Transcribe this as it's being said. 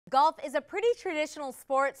Golf is a pretty traditional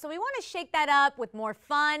sport, so we want to shake that up with more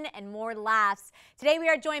fun and more laughs. Today we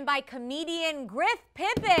are joined by comedian Griff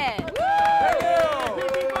Pippin.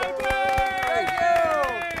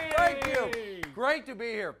 Thank you. Great to be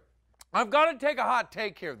here. I've got to take a hot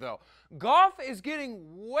take here, though. Golf is getting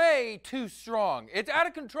way too strong. It's out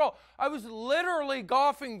of control. I was literally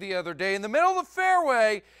golfing the other day in the middle of the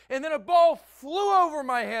fairway, and then a ball flew over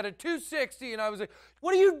my head at 260, and I was like,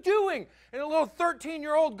 what are you doing? And a little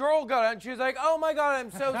 13-year-old girl got out, and she was like, oh my God,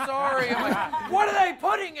 I'm so sorry. I'm like, what are they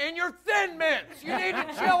putting in your Thin Mints? You need to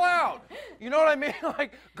chill out. You know what I mean?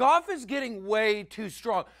 Like, golf is getting way too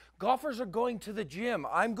strong. Golfers are going to the gym.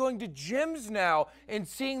 I'm going to gyms now and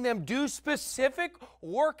seeing them do specific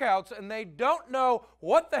workouts, and they don't know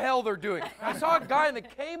what the hell they're doing. I saw a guy in the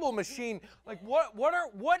cable machine. Like, what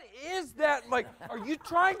is that? Like, are you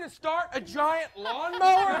trying to start a giant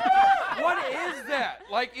lawnmower? What is that?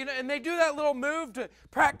 Like, you know, and they do that little move to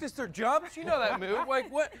practice their jumps. You know that move.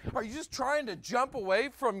 Like, what? Are you just trying to jump away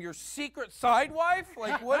from your secret side wife?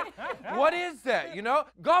 Like, what is that? You know,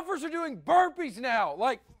 golfers are doing burpees now.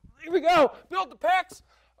 Like, here we go. Build the pecs.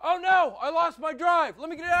 Oh no, I lost my drive.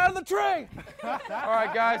 Let me get it out of the tree. All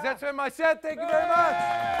right, guys, that's been my set. Thank you very much.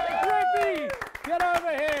 Hey, Griffy, get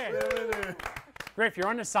over here. Griff, you're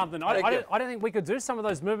onto something. I don't think we could do some of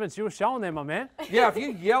those movements you were showing there, my man. Yeah, if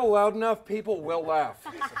you yell loud enough, people will laugh.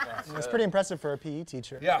 That's pretty impressive for a PE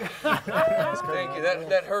teacher. Yeah. Thank you.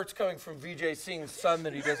 That hurts coming from VJ Singh's son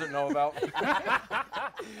that he doesn't know about.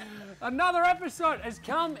 Another episode has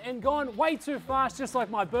come and gone way too fast, just like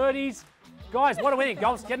my birdies. Guys, what do we think?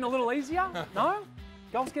 Golf's getting a little easier? No?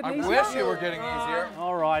 Golf's getting easier? I wish it were getting easier.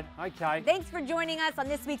 All right, okay. Thanks for joining us on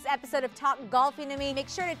this week's episode of Talk Golfing to Me. Make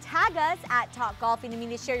sure to tag us at Talk Golfing to Me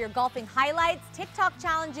to share your golfing highlights, TikTok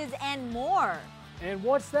challenges, and more. And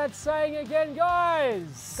what's that saying again,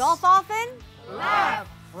 guys? Golf often? Laugh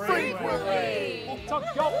frequently. Talk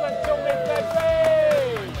golf until midday.